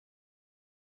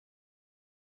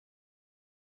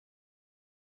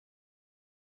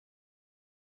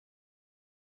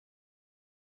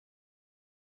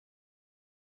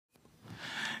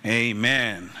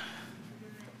Amen.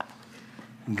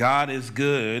 God is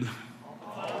good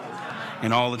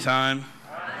and all the time.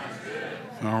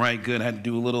 All right, good. I had to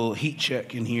do a little heat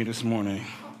check in here this morning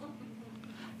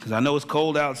because I know it's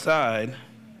cold outside,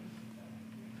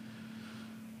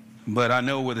 but I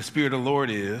know where the Spirit of the Lord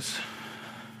is,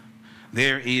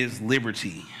 there is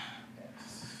liberty.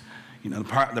 You know,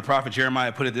 the prophet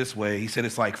Jeremiah put it this way. He said,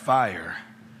 it's like fire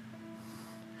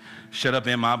shut up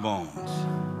in my bones.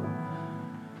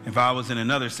 If I was in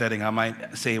another setting, I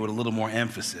might say it with a little more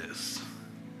emphasis.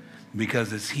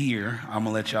 Because it's here, I'm going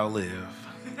to let y'all live.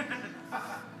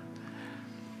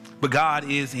 But God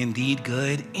is indeed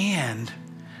good, and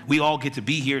we all get to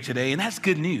be here today, and that's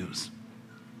good news.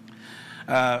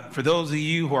 For those of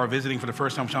you who are visiting for the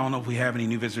first time, which I don't know if we have any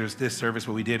new visitors this service,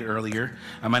 but we did earlier.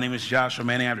 My name is Joshua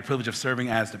Manning. I have the privilege of serving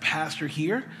as the pastor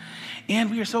here.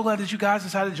 And we are so glad that you guys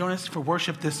decided to join us for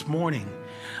worship this morning.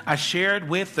 I shared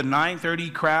with the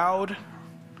 9:30 crowd,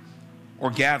 or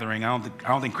gathering. I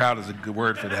don't think crowd is a good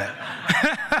word for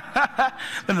that.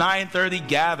 The 9:30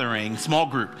 gathering, small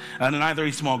group. The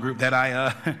 9:30 small group that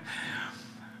I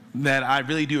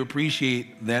really do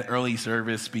appreciate that early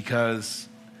service because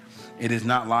it is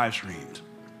not live streamed.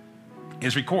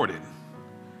 It's recorded.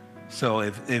 So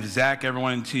if Zach ever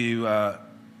wanted to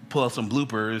pull out some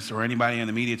bloopers, or anybody on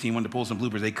the media team wanted to pull some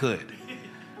bloopers, they could.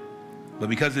 But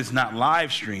because it's not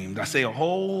live streamed, I say a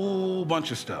whole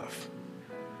bunch of stuff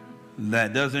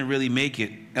that doesn't really make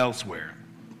it elsewhere.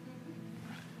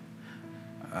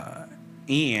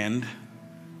 And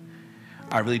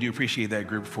I really do appreciate that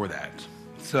group for that.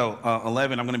 So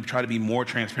 11, I'm going to try to be more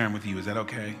transparent with you. Is that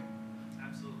okay?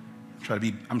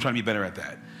 Absolutely. I'm trying to be better at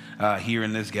that here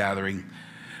in this gathering.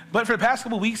 But for the past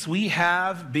couple of weeks, we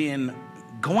have been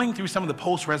going through some of the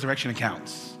post-resurrection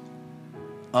accounts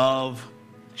of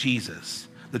Jesus,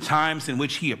 the times in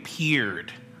which he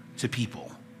appeared to people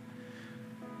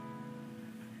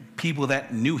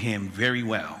that knew him very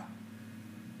well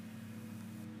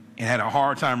and had a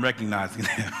hard time recognizing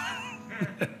him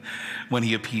when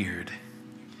he appeared.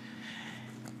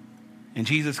 And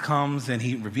Jesus comes and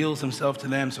he reveals himself to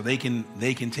them so they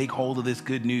can take hold of this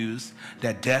good news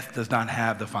that death does not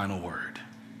have the final word.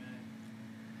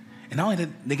 And not only that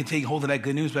they can take hold of that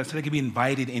good news, but so they can be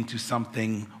invited into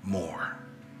something more.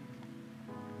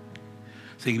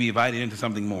 So they can be invited into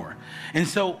something more. And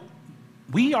so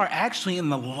we are actually in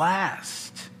the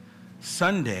last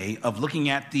Sunday of looking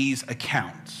at these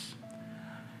accounts.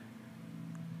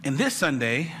 And this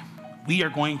Sunday, we are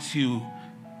going to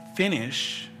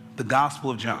finish the Gospel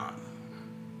of John.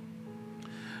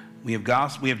 We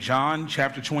have John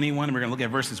chapter 21, and we're going to look at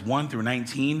verses 1 through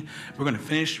 19. We're going to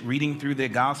finish reading through the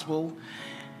Gospel,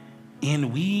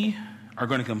 and we are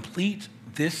going to complete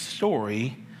this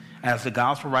story as the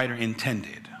Gospel writer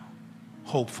intended,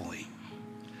 hopefully.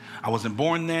 I wasn't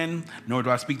born then, nor do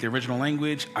I speak the original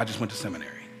language. I just went to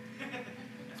seminary.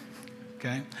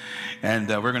 Okay? And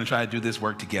we're going to try to do this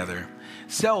work together.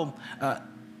 So,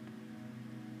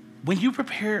 when you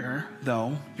prepare,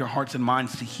 though, your hearts and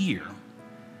minds to hear,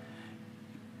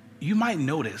 you might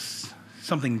notice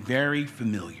something very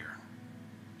familiar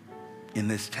in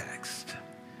this text.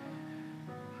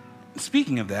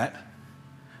 Speaking of that,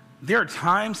 there are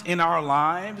times in our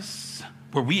lives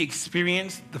where we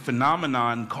experience the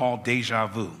phenomenon called deja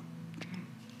vu.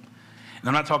 And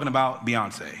I'm not talking about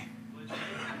Beyonce,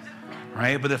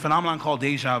 right? But the phenomenon called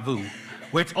deja vu,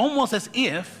 where it's almost as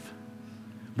if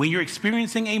when you're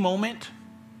experiencing a moment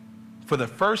for the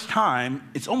first time,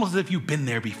 it's almost as if you've been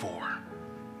there before.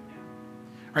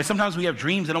 Right? Sometimes we have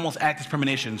dreams that almost act as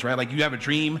premonitions, right? Like you have a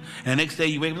dream, and the next day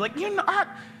you wake up like, I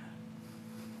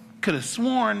could have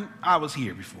sworn I was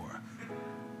here before.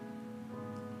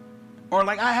 Or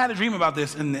like, I had a dream about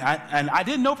this, and I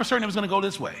didn't know for certain it was going to go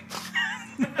this way.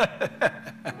 But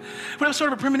it was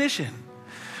sort of a premonition.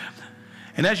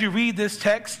 And as you read this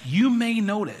text, you may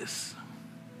notice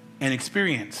and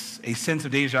experience a sense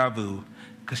of deja vu,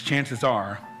 because chances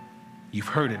are you've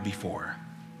heard it before,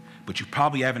 but you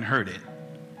probably haven't heard it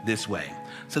this way.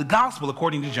 So the gospel,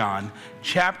 according to John,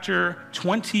 chapter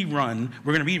 21,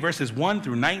 we're going to read verses 1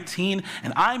 through 19,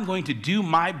 and I'm going to do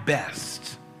my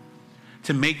best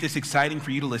to make this exciting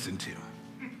for you to listen to.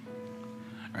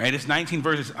 All right, it's 19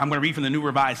 verses. I'm going to read from the New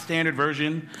Revised Standard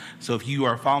Version. So if you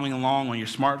are following along on your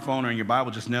smartphone or in your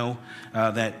Bible, just know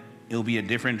that it'll be a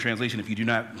different translation if you do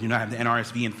not have the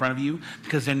NRSV in front of you,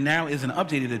 because there now is an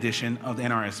updated edition of the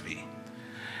NRSV.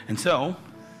 And so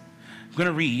I'm going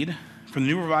to read from the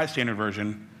New Revised Standard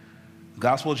Version,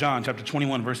 Gospel of John, chapter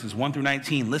 21, verses 1 through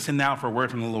 19. Listen now for a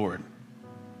word from the Lord.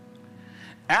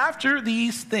 After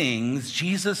these things,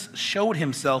 Jesus showed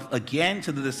himself again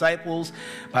to the disciples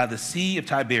by the Sea of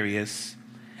Tiberias,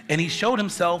 and he showed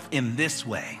himself in this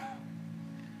way.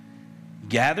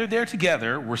 Gathered there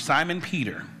together were Simon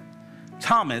Peter,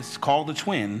 Thomas called the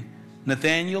twin,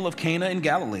 Nathanael of Cana in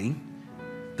Galilee,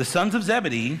 the sons of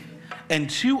Zebedee, and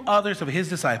 2 others of his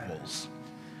disciples.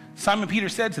 Simon Peter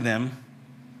said to them,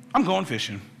 "I'm going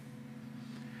fishing."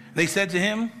 They said to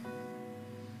him,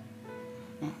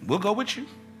 "We'll go with you."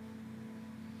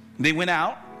 They went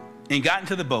out and got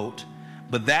into the boat,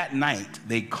 but that night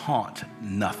they caught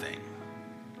nothing.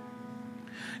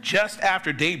 Just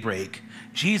after daybreak,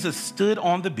 Jesus stood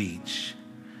on the beach,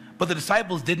 but the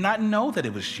disciples did not know that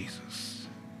it was Jesus.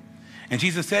 And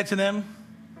Jesus said to them,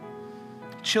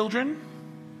 "Children,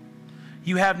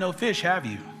 you have no fish, have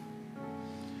you?"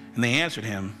 And they answered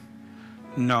him,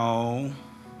 "No."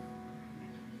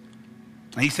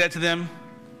 And he said to them,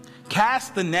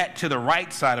 "Cast the net to the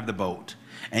right side of the boat,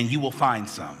 and you will find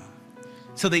some."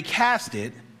 So they cast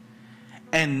it,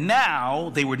 and now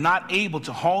they were not able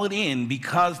to haul it in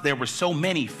because there were so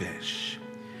many fish.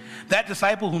 That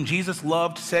disciple whom Jesus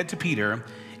loved said to Peter,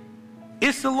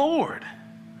 "It's the Lord."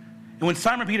 And when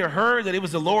Simon Peter heard that it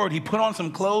was the Lord, he put on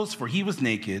some clothes, for he was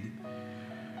naked,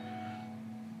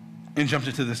 and jumped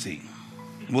into the sea.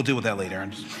 We'll deal with that later.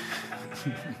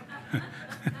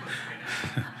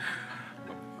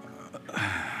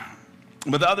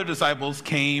 But the other disciples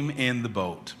came in the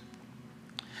boat,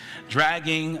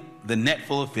 dragging the net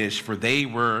full of fish, for they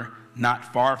were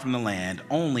not far from the land,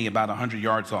 only about 100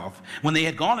 yards off. When they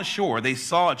had gone ashore, they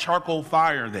saw a charcoal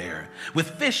fire there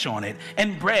with fish on it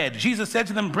and bread. Jesus said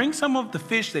to them, "Bring some of the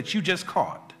fish that you just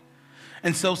caught."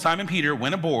 And so Simon Peter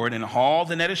went aboard and hauled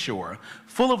the net ashore,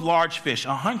 full of large fish,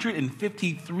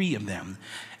 153 of them.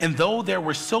 And though there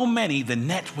were so many, the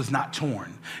net was not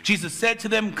torn. Jesus said to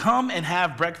them, "Come and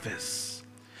have breakfast."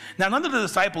 Now none of the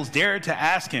disciples dared to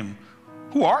ask him,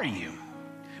 "Who are you?"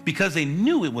 because they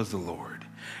knew it was the Lord.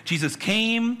 Jesus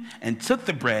came and took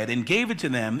the bread and gave it to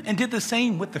them and did the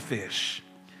same with the fish.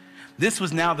 This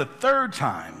was now the 3rd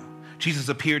time Jesus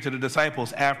appeared to the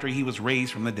disciples after he was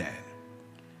raised from the dead.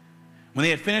 When they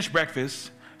had finished breakfast,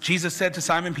 Jesus said to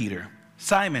Simon Peter,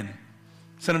 "Simon,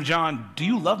 son of John, do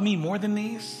you love me more than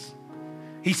these?"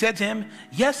 He said to him,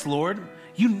 "Yes, Lord,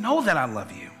 you know that I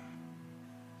love you."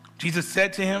 Jesus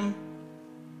said to him,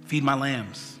 "Feed my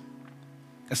lambs."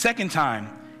 A second time,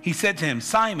 he said to him,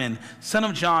 "Simon, son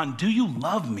of John, do you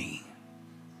love me?"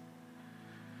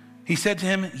 He said to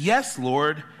him, "Yes,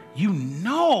 Lord, you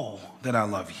know that I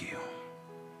love you."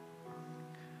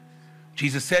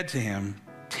 Jesus said to him,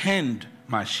 "Tend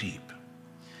my sheep."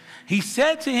 He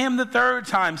said to him the 3rd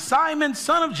time, "Simon,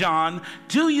 son of John,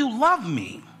 do you love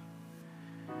me?"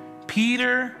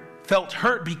 Peter felt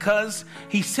hurt because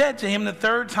he said to him the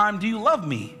 3rd time, "Do you love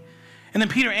me?" And then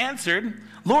Peter answered,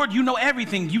 "Lord, you know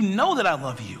everything. You know that I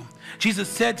love you." Jesus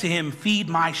said to him, "Feed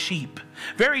my sheep.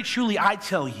 Very truly, I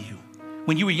tell you,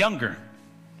 when you were younger,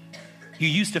 you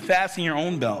used to fasten your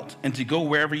own belt and to go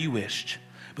wherever you wished.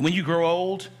 But when you grow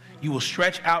old, you will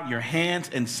stretch out your hands,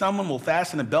 and someone will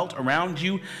fasten a belt around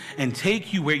you and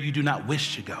take you where you do not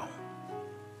wish to go."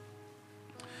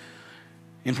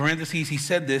 In parentheses, he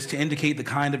said this to indicate the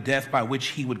kind of death by which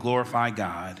he would glorify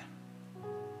God.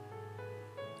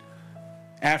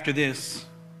 After this,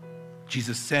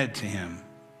 Jesus said to him,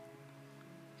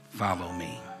 "Follow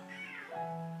me.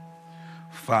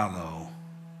 Follow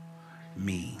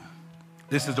me."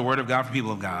 This is the word of God for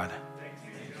people of God.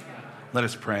 Let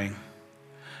us pray.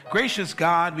 Gracious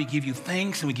God, we give you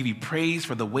thanks and we give you praise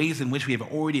for the ways in which we have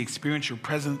already experienced your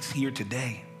presence here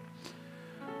today.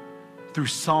 Through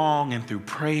song and through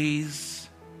praise,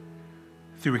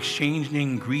 through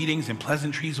exchanging greetings and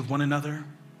pleasantries with one another,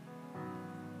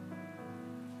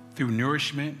 through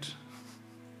nourishment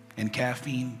and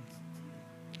caffeine.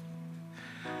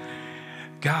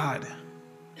 God,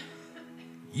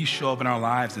 you show up in our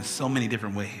lives in so many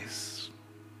different ways.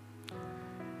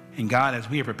 And God, as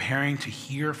we are preparing to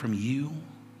hear from you,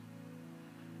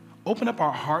 open up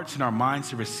our hearts and our minds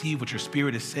to receive what your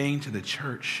Spirit is saying to the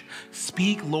church.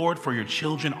 Speak, Lord, for your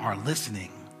children are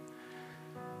listening.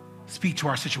 Speak to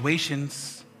our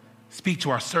situations. Speak to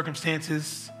our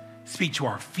circumstances. Speak to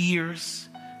our fears.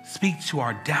 Speak to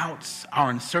our doubts, our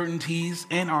uncertainties,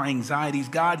 and our anxieties.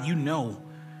 God, you know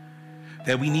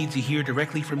that we need to hear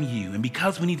directly from you. And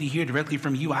because we need to hear directly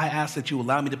from you, I ask that you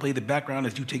allow me to play the background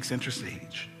as you take center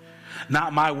stage.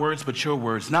 Not my words, but your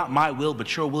words. Not my will,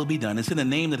 but your will be done. It's in the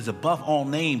name that is above all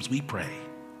names we pray.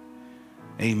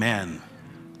 Amen.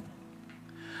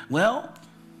 Well,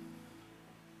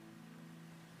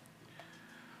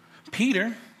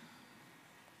 Peter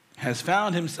has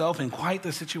found himself in quite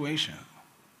the situation.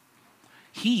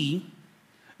 He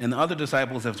and the other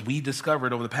disciples, as we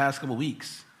discovered over the past couple of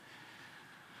weeks,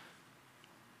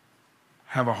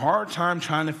 have a hard time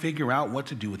trying to figure out what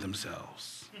to do with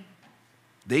themselves.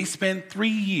 They spent 3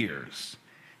 years,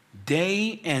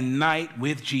 day and night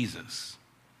with Jesus.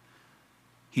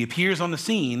 He appears on the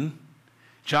scene.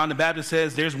 John the Baptist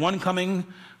says, there's one coming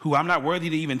who I'm not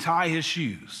worthy to even tie his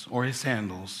shoes or his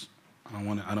sandals. I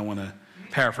don't want to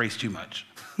paraphrase too much.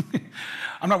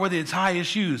 I'm not worthy to tie his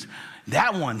shoes.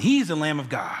 That one, he's the Lamb of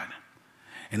God.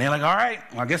 And they're like, all right,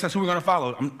 well, I guess that's who we're going to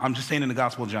follow. I'm just saying in the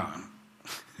Gospel of John.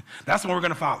 That's what we're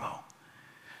going to follow.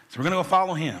 So we're going to go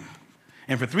follow him.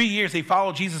 And for 3 years, they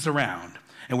followed Jesus around.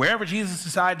 And wherever Jesus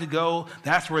decided to go,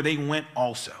 that's where they went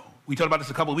also. We talked about this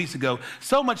a couple of weeks ago.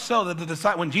 So much so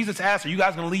that when Jesus asked, are you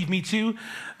guys going to leave me too?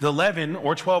 The 11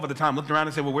 or 12 at the time looked around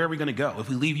and said, well, where are we going to go? If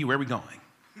we leave you, where are we going?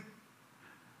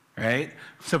 Right?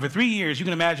 So for 3 years, you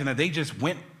can imagine that they just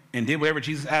went and did whatever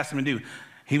Jesus asked them to do.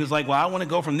 He was like, well, I want to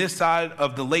go from this side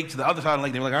of the lake to the other side of the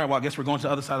lake. They were like, all right, well, I guess we're going to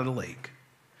the other side of the lake.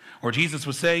 Or Jesus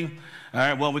would say, all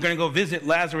right, well, we're going to go visit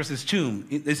Lazarus' tomb.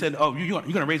 They said, oh, you're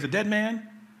going to raise a dead man?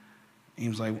 And he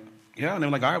was like, yeah. And they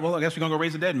were like, all right, well, I guess we're going to go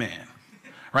raise a dead man.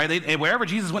 Right? And wherever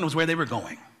Jesus went was where they were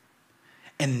going.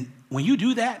 And when you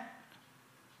do that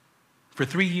for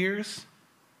 3 years,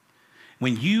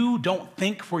 when you don't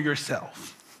think for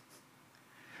yourself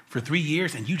for 3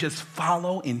 years and you just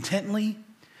follow intently,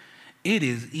 it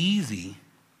is easy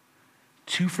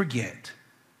to forget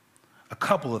a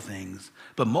couple of things,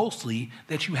 but mostly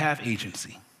that you have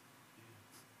agency.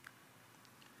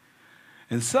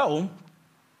 And so,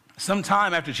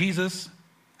 sometime after Jesus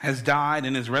has died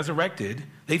and is resurrected,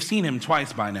 they've seen him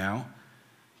twice by now,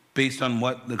 based on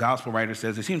what the gospel writer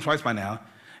says. They've seen him twice by now,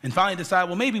 and finally decide,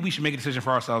 well, maybe we should make a decision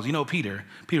for ourselves. You know,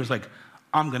 Peter's like,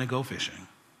 I'm going to go fishing.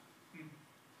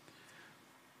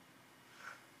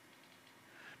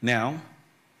 Now,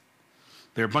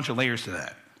 there are a bunch of layers to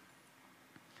that.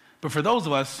 But for those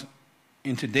of us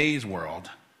in today's world,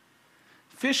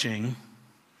 fishing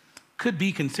could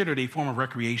be considered a form of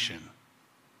recreation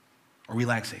or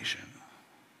relaxation.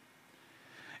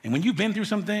 And when you've been through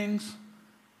some things,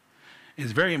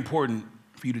 it's very important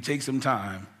for you to take some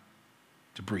time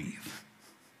to breathe.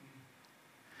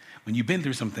 When you've been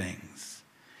through some things,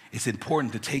 it's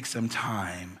important to take some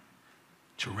time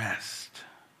to rest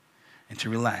and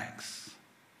to relax.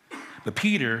 But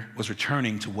Peter was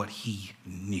returning to what he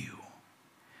knew.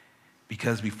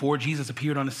 Because before Jesus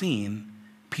appeared on the scene,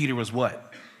 Peter was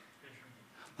what?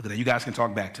 Look at that. You guys can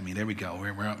talk back to me. There we go.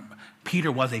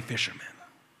 Peter was a fisherman.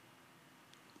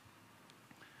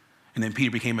 And then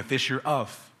Peter became a fisher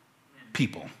of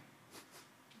people.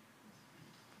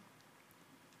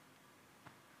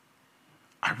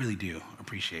 I really do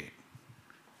appreciate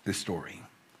this story.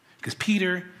 Because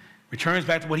Peter returns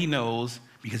back to what he knows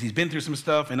because he's been through some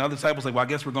stuff, and other disciples are like, well, I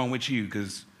guess we're going with you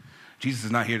because Jesus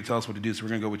is not here to tell us what to do, so we're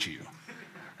going to go with you.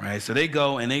 Right? So they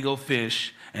go and they go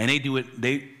fish, and they do it,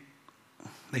 they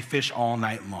fish all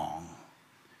night long.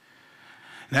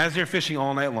 And as they're fishing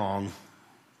all night long,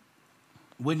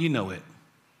 wouldn't you know it,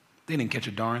 they didn't catch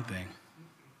a darn thing.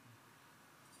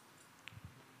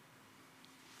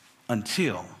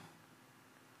 Until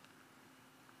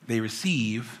they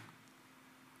receive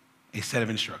a set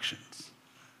of instructions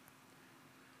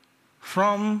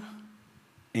from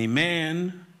a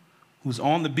man who's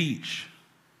on the beach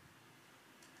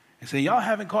and say, y'all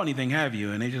haven't caught anything, have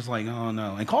you? And they just like, oh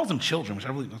no. And calls them children, which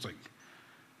I was like,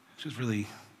 it's just really,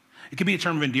 it could be a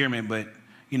term of endearment, but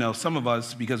you know, some of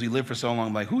us, because we live for so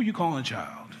long, like, who are you calling a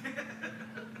child?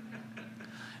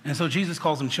 And so Jesus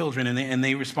calls them children, and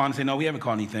they respond and say, no, we haven't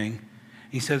caught anything.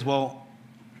 He says, well,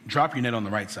 drop your net on the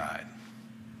right side.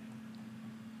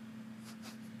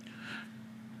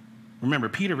 Remember,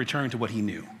 Peter returned to what he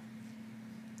knew.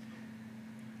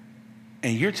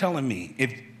 And you're telling me,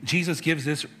 if Jesus gives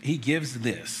this, he gives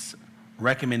this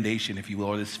recommendation, if you will,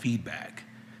 or this feedback,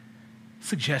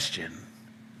 suggestion,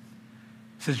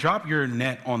 says, drop your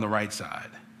net on the right side.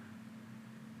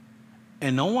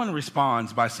 And no one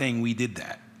responds by saying we did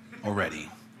that already.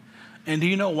 And do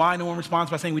you know why no one responds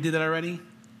by saying we did that already?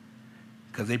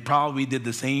 Because they probably did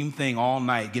the same thing all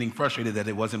night, getting frustrated that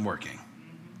it wasn't working.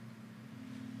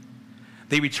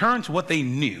 They returned to what they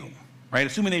knew, right?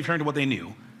 Assuming they returned to what they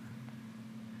knew.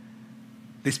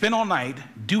 They spent all night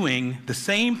doing the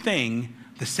same thing,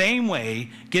 the same way,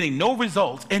 getting no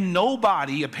results, and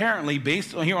nobody, apparently,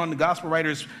 based on here on the gospel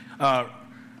writer's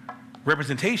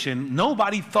representation,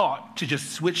 nobody thought to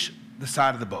just switch the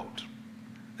side of the boat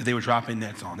that they were dropping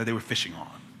nets on, that they were fishing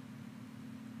on.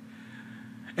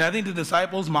 And I think the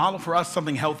disciples model for us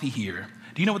something healthy here.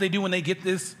 Do you know what they do when they get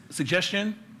this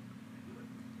suggestion?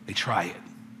 They try it.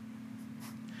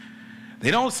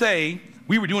 They don't say,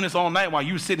 we were doing this all night while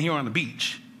you were sitting here on the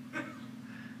beach.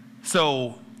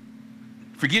 So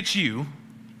forget you,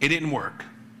 it didn't work.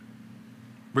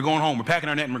 We're going home. We're packing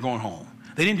our net and we're going home.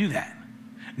 They didn't do that.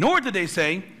 Nor did they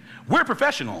say, we're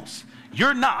professionals.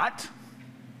 You're not.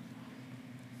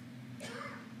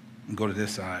 Go to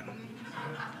this side.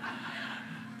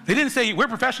 They didn't say, we're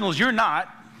professionals. You're not.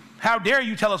 How dare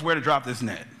you tell us where to drop this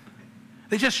net?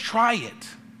 They just try it,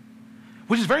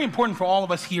 which is very important for all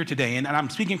of us here today. And I'm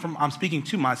speaking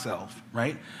to myself,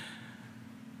 right?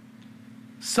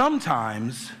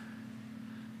 Sometimes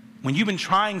when you've been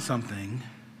trying something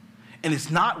and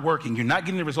it's not working, you're not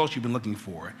getting the results you've been looking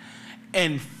for,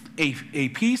 and a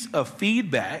piece of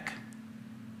feedback,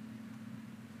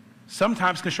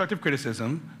 sometimes constructive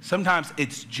criticism, sometimes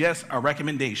it's just a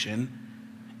recommendation,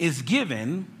 is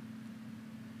given,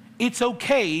 it's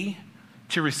okay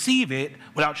to receive it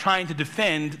without trying to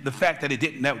defend the fact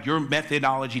that your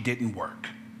methodology didn't work.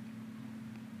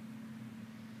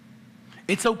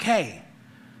 It's okay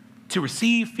to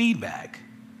receive feedback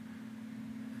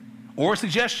or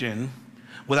suggestion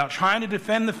without trying to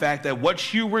defend the fact that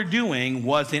what you were doing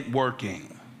wasn't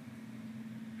working.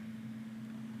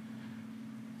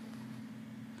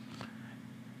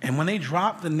 And when they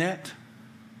drop the net,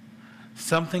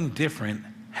 something different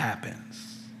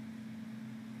happens.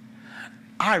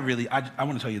 I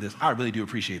want to tell you this. I really do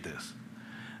appreciate this.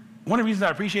 One of the reasons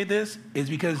I appreciate this is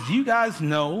because do you guys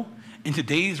know in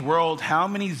today's world how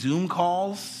many Zoom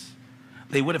calls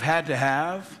they would have had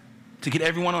to get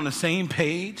everyone on the same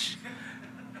page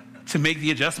to make the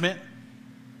adjustment?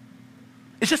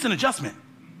 It's just an adjustment.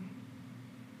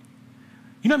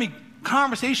 You know how many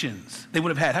conversations they would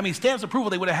have had, how many stamps of approval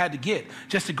they would have had to get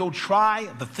just to go try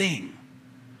the thing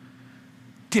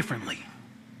differently.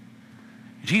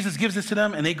 Jesus gives this to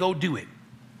them and they go do it.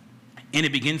 And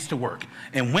it begins to work.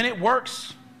 And when it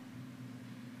works,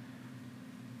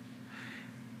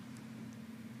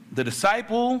 the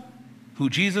disciple who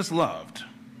Jesus loved,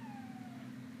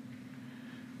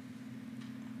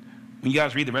 when you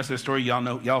guys read the rest of the story,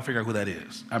 y'all figure out who that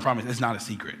is. I promise, it's not a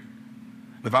secret.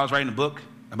 But if I was writing a book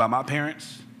about my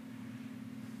parents,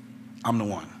 I'm the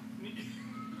one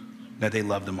that they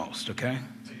love the most, okay?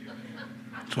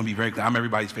 Just want to be very clear. I'm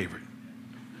everybody's favorite.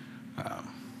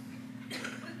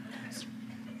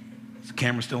 Is the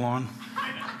camera still on?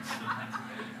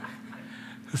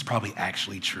 This is probably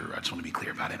actually true. I just want to be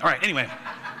clear about it. All right, anyway.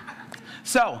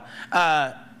 So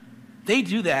they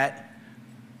do that.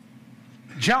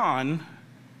 John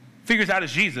figures out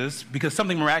it's Jesus because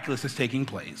something miraculous is taking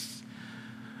place.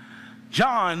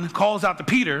 John calls out to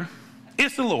Peter,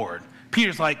 it's the Lord.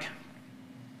 Peter's like,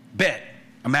 bet,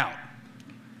 I'm out.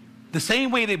 The same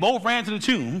way they both ran to the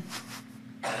tomb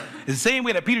is the same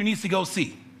way that Peter needs to go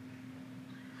see.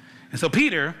 And so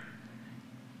Peter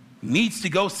needs to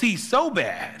go see so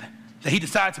bad that he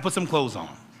decides to put some clothes on.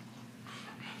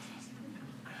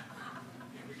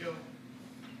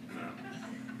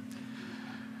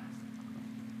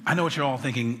 I know what you're all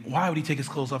thinking. Why would he take his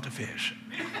clothes off to fish?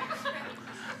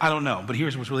 I don't know, but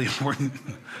here's what's really important.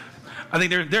 I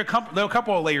think there are a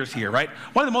couple of layers here, right?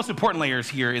 One of the most important layers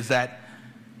here is that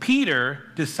Peter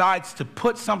decides to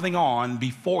put something on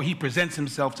before he presents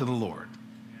himself to the Lord.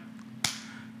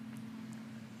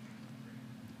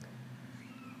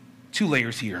 Two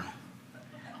layers here.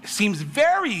 It seems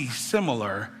very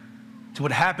similar to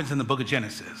what happens in the book of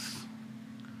Genesis,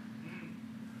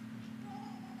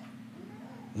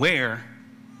 where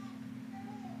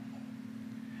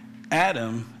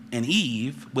Adam and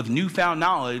Eve, with newfound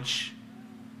knowledge,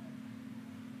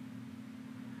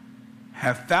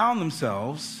 have found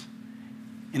themselves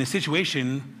in a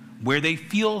situation where they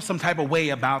feel some type of way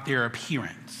about their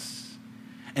appearance.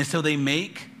 And so they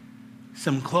make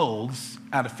some clothes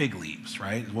out of fig leaves,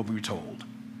 right? Is what we were told.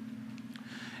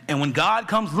 And when God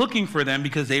comes looking for them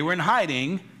because they were in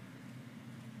hiding,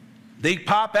 they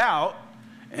pop out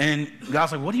and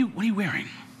God's like, what are you wearing?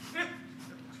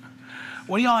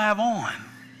 What do y'all have on?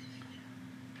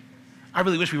 I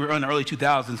really wish we were in the early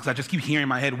 2000s because I just keep hearing in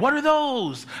my head, what are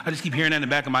those? I just keep hearing that in the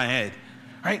back of my head,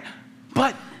 right?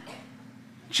 But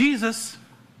Jesus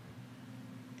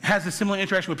has a similar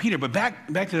interaction with Peter. But back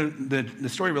to the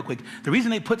story real quick. The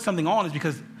reason they put something on is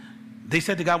because they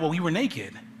said to God, well, we were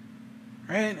naked,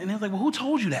 right? And he was like, well, who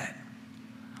told you that?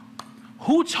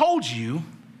 Who told you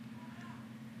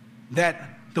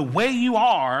that the way you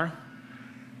are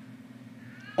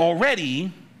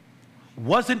already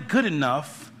wasn't good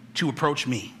enough to approach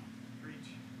me?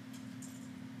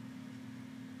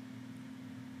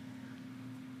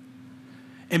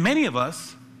 And many of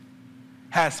us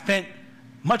has spent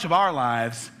much of our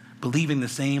lives believing the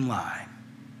same lie.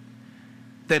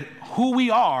 That who we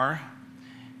are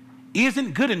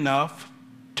isn't good enough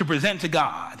to present to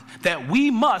God. That we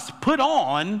must put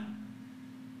on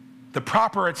the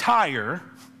proper attire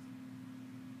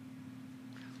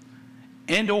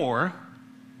and or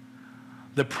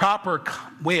the proper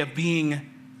way of being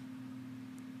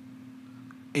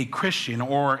a Christian,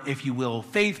 or if you will,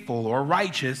 faithful or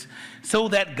righteous, so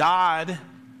that God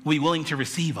will be willing to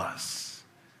receive us.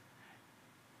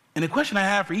 And the question I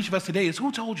have for each of us today is,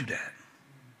 who told you that?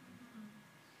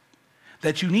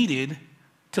 That you needed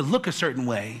to look a certain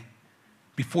way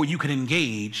before you could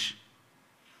engage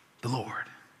the Lord.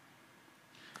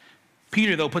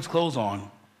 Peter, though, puts clothes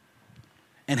on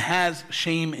and has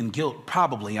shame and guilt,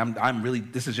 probably. I'm really,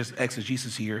 this is just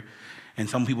exegesis here, and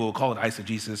some people will call it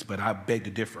eisegesis, but I beg to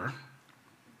differ.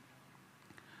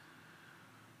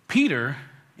 Peter,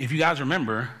 if you guys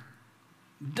remember,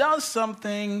 does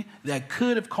something that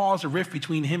could have caused a rift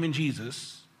between him and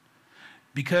Jesus,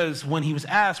 because when he was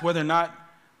asked whether or not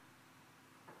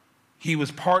he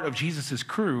was part of Jesus'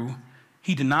 crew,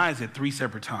 he denies it 3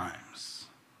 separate times.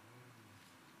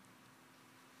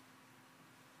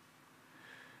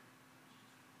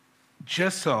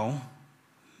 Just so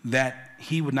that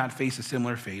he would not face a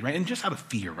similar fate, right? And just out of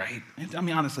fear, right? I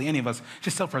mean, honestly, any of us,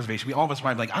 just self-preservation, all of us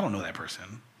might be like, I don't know that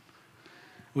person.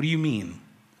 What do you mean?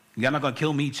 You're not going to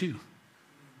kill me too.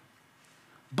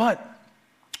 But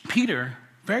Peter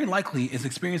very likely is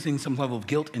experiencing some level of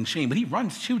guilt and shame, but he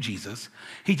runs to Jesus.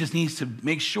 He just needs to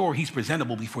make sure he's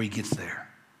presentable before he gets there.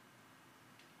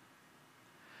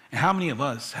 And how many of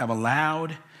us have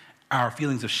allowed our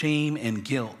feelings of shame and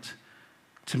guilt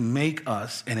to make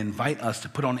us and invite us to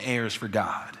put on airs for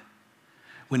God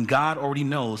when God already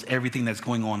knows everything that's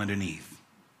going on underneath?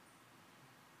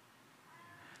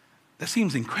 That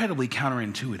seems incredibly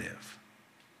counterintuitive.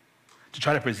 To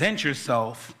try to present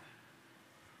yourself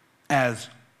as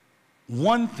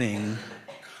one thing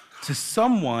to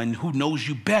someone who knows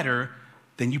you better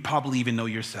than you probably even know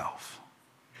yourself.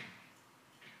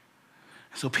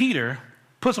 So Peter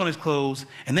puts on his clothes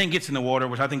and then gets in the water,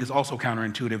 which I think is also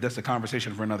counterintuitive. That's a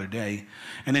conversation for another day.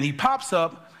 And then he pops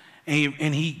up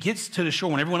and he gets to the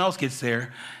shore when everyone else gets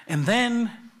there. And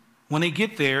then when they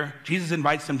get there, Jesus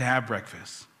invites them to have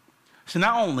breakfast. So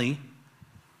not only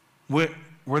were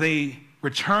they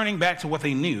returning back to what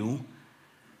they knew,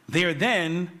 they are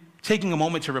then taking a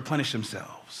moment to replenish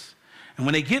themselves. And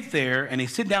when they get there and they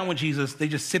sit down with Jesus, they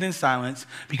just sit in silence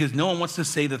because no one wants to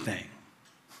say the thing.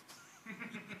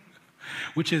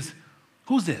 Which is,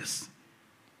 who's this?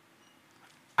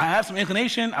 I have some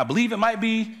inclination, I believe it might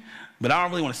be, but I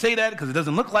don't really want to say that because it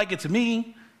doesn't look like it to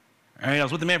me. Right? I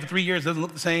was with the man for 3 years, doesn't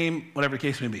look the same, whatever the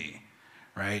case may be,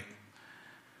 right?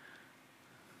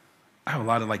 I have a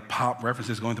lot of like pop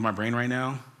references going through my brain right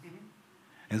now.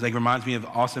 And it's like reminds me of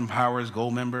Austin Powers,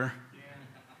 Gold Member.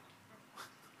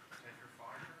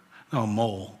 No,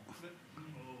 Mole.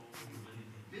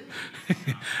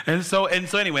 and so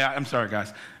anyway, I'm sorry,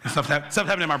 guys. Stuff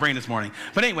happened in my brain this morning.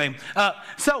 But anyway,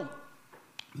 so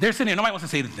they're sitting there. Nobody wants to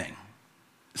say the thing.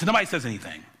 So nobody says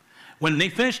anything. When they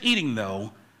finish eating,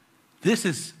 though, this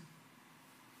is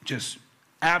just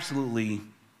absolutely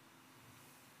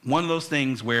one of those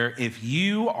things where if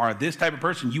you are this type of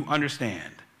person, you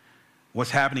understand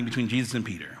what's happening between Jesus and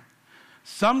Peter.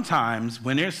 Sometimes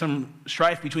when there's some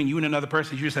strife between you and another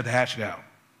person, you just have to hash it out.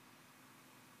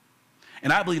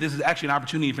 And I believe this is actually an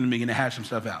opportunity for them to begin to hash some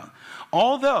stuff out.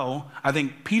 Although I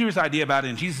think Peter's idea about it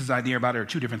and Jesus' idea about it are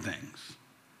two different things.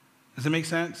 Does it make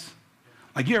sense?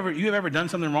 Like you have ever done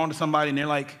something wrong to somebody and they're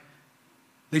like,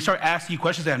 they start asking you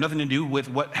questions that have nothing to do with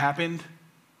what happened,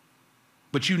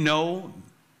 but you know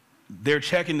they're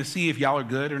checking to see if y'all are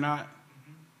good or not?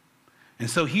 And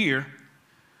so here,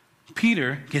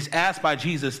 Peter gets asked by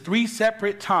Jesus 3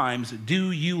 separate times,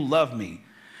 do you love me?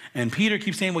 And Peter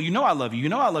keeps saying, well, you know I love you, you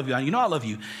know I love you, you know I love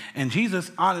you. And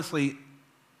Jesus, honestly,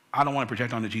 I don't want to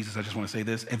project onto Jesus, I just want to say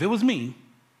this. If it was me,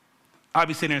 I'd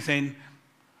be sitting there saying,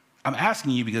 I'm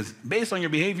asking you because based on your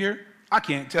behavior, I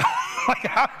can't tell.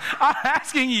 I'm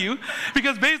asking you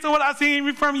because based on what I've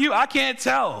seen from you, I can't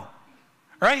tell,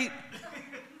 right?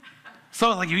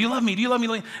 So like, do you love me? Do you love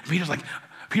me? And Peter's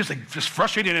like just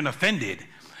frustrated and offended.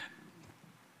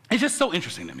 It's just so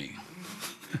interesting to me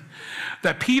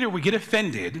that Peter would get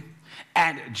offended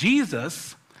at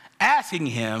Jesus asking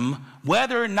him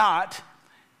whether or not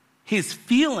his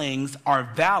feelings are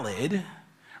valid,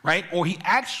 right? Or he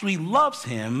actually loves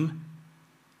him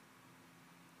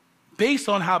based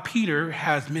on how Peter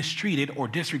has mistreated or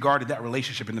disregarded that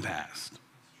relationship in the past.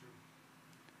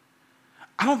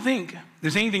 I don't think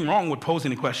there's anything wrong with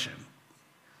posing a question.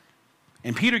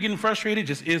 And Peter getting frustrated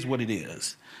just is what it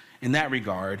is in that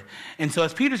regard. And so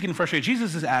as Peter's getting frustrated,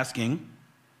 Jesus is asking,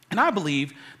 and I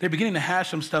believe they're beginning to hash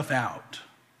some stuff out.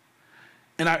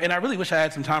 And I really wish I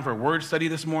had some time for a word study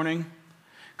this morning,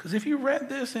 because if you read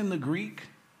this in the Greek,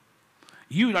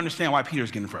 you would understand why Peter's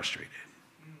getting frustrated.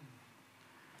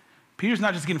 Peter's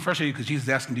not just getting frustrated because Jesus is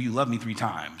asking, do you love me 3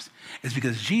 times? It's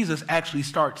because Jesus actually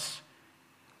starts,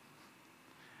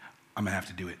 I'm going to have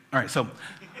to do it. All right, so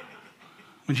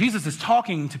when Jesus is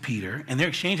talking to Peter and they're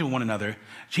exchanging with one another,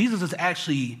 Jesus is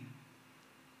actually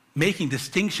making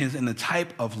distinctions in the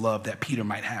type of love that Peter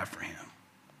might have for him.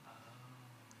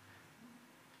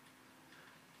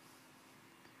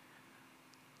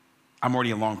 I'm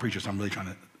already a long preacher, so I'm really trying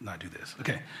to not do this.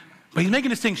 Okay. But he's making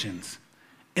distinctions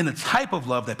in the type of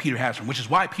love that Peter has for him, which is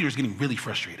why Peter's getting really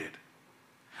frustrated.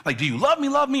 Like, do you love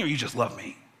me, or you just love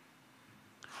me?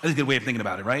 That's a good way of thinking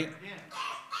about it, right? Yeah.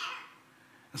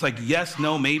 It's like, yes,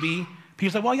 no, maybe.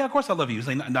 Peter's like, well, yeah, of course I love you. He's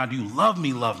like, now, do you love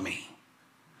me?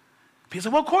 Peter's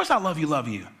like, well, of course I love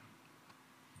you.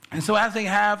 And so as they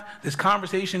have this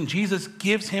conversation, Jesus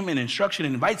gives him an instruction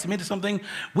and invites him into something,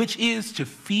 which is to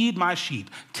feed my sheep,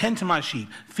 tend to my sheep,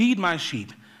 feed my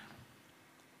sheep.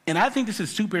 And I think this is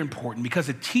super important because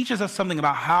it teaches us something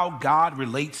about how God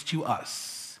relates to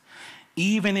us,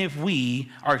 even if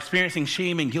we are experiencing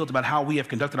shame and guilt about how we have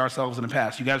conducted ourselves in the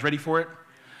past. You guys ready for it?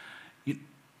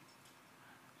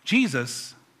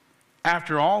 Jesus,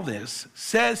 after all this,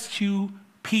 says to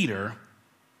Peter,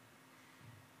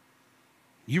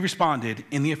 you responded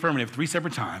in the affirmative 3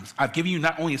 separate times. I've given you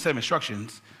not only a set of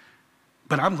instructions,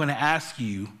 but I'm going to ask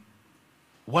you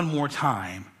one more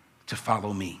time to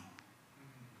follow me.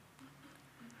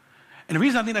 And the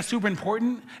reason I think that's super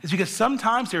important is because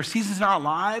sometimes there are seasons in our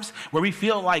lives where we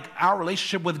feel like our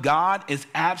relationship with God is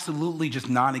absolutely just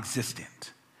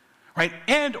non-existent, right?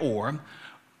 And or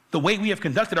the way we have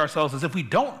conducted ourselves as if we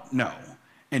don't know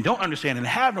and don't understand and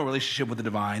have no relationship with the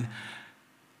divine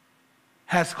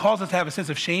has caused us to have a sense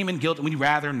of shame and guilt, and we'd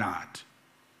rather not.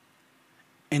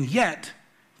 And yet,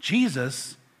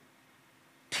 Jesus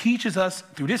teaches us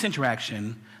through this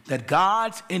interaction that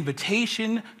God's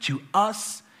invitation to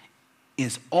us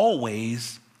is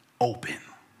always open.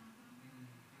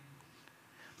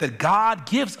 That God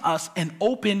gives us an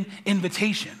open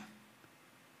invitation.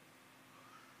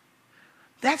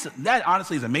 That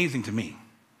honestly is amazing to me.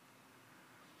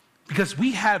 Because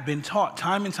we have been taught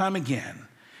time and time again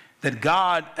that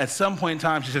God, at some point in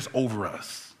time, is just over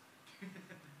us.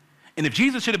 And if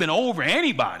Jesus should have been over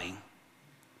anybody,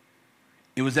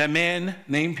 it was that man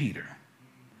named Peter.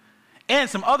 And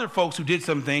some other folks who did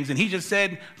some things, and he just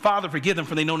said, Father, forgive them,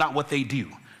 for they know not what they do.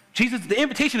 Jesus, the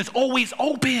invitation is always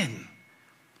open.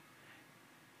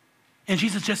 And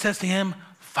Jesus just says to him,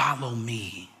 follow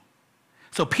me.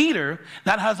 So Peter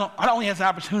not only has an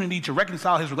opportunity to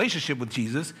reconcile his relationship with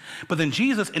Jesus, but then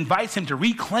Jesus invites him to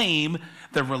reclaim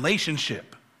the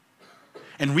relationship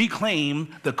and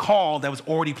reclaim the call that was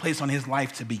already placed on his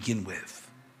life to begin with,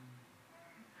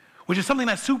 which is something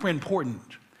that's super important.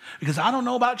 Because I don't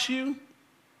know about you,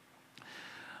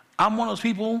 I'm one of those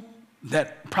people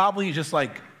that probably just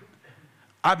like,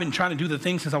 I've been trying to do the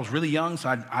things since I was really young, so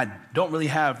I don't really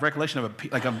have recollection of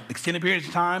an extended period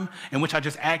of time in which I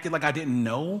just acted like I didn't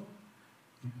know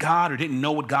God or didn't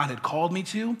know what God had called me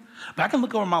to. But I can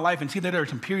look over my life and see that there are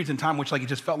some periods in time which like it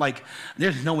just felt like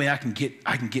there's no way I can get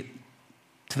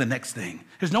to the next thing.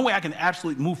 There's no way I can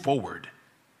absolutely move forward.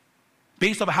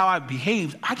 Based on how I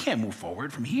behaved, I can't move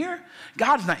forward from here.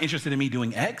 God is not interested in me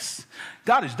doing X.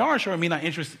 God is darn sure not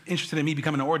interested in me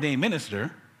becoming an ordained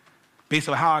minister based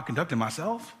on how I conducted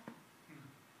myself.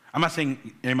 I'm not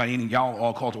saying y'all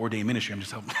all called to ordained ministry. I'm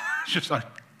just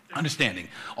understanding.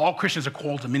 All Christians are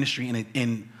called to ministry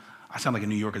in I sound like a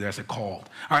New Yorker there. I said called.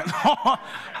 All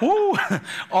right.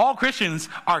 All Christians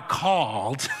are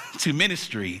called to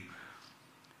ministry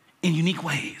in unique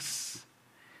ways.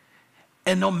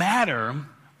 And no matter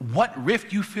what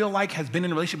rift you feel like has been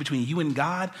in a relationship between you and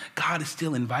God, God is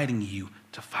still inviting you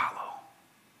to follow.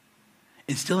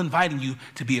 It's still inviting you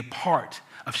to be a part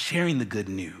of sharing the good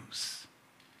news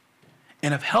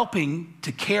and of helping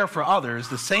to care for others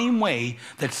the same way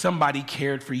that somebody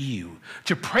cared for you,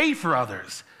 to pray for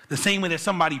others the same way that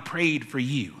somebody prayed for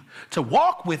you, to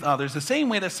walk with others the same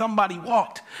way that somebody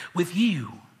walked with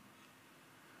you.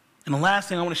 And the last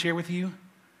thing I want to share with you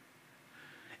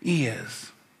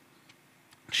is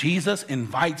Jesus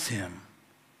invites him,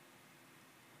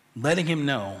 letting him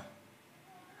know,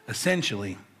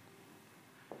 essentially,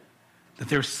 that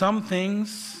there's some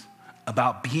things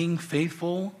about being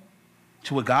faithful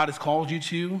to what God has called you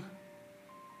to,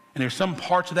 and there's some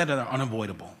parts of that that are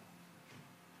unavoidable.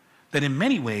 That in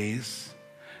many ways,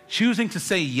 choosing to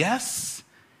say yes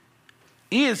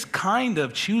is kind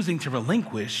of choosing to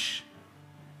relinquish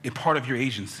a part of your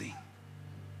agency.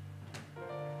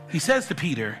 He says to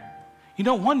Peter, you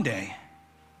know, one day,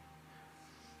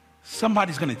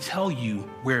 somebody's going to tell you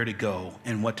where to go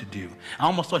and what to do. I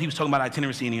almost thought he was talking about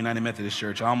itinerancy in the United Methodist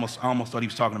Church. I almost thought he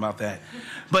was talking about that.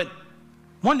 But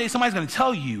one day, somebody's going to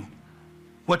tell you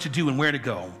what to do and where to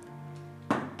go.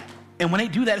 And when they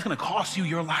do that, it's going to cost you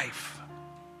your life.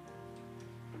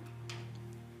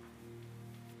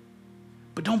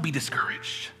 But don't be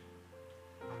discouraged.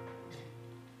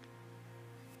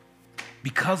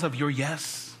 Because of your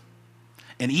yes,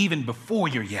 and even before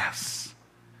your yes,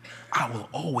 I will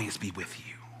always be with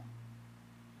you.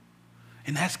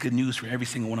 And that's good news for every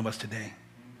single one of us today.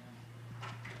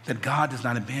 That God does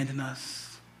not abandon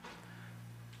us.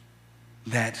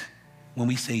 That when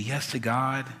we say yes to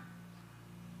God,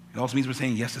 it also means we're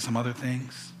saying yes to some other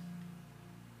things.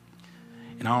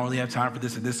 And I don't really have time for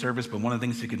this at this service, but one of the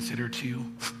things to consider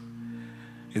too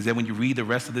is that when you read the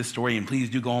rest of this story, and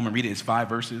please do go home and read it, it's 5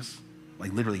 verses.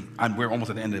 Like literally, we're almost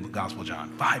at the end of the Gospel of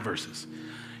John. 5 verses.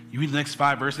 You read the next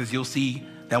 5 verses, you'll see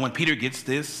that when Peter gets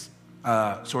this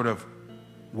sort of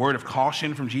word of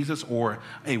caution from Jesus or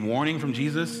a warning from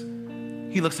Jesus,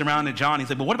 he looks around at John. He's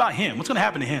like, but what about him? What's going to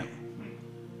happen to him?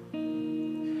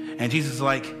 And Jesus is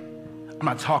like, I'm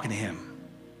not talking to him.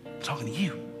 I'm talking to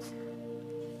you.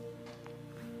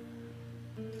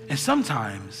 And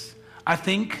sometimes I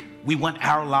think we want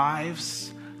our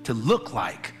lives to look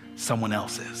like someone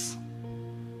else's.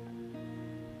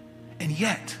 And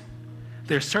yet,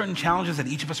 there are certain challenges that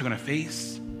each of us are going to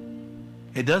face.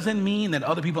 It doesn't mean that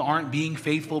other people aren't being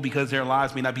faithful because their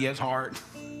lives may not be as hard,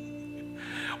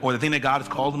 or the thing that God has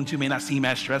called them to may not seem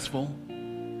as stressful.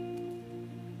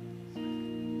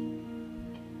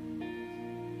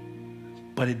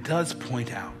 But it does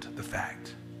point out the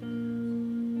fact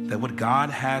that what God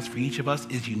has for each of us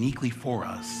is uniquely for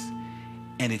us,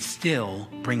 and it still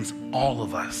brings all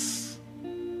of us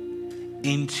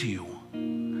into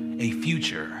a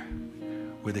future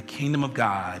where the kingdom of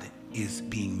God is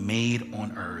being made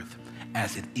on earth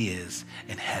as it is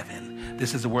in heaven.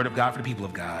 This is the word of God for the people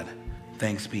of God.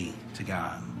 Thanks be to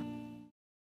God.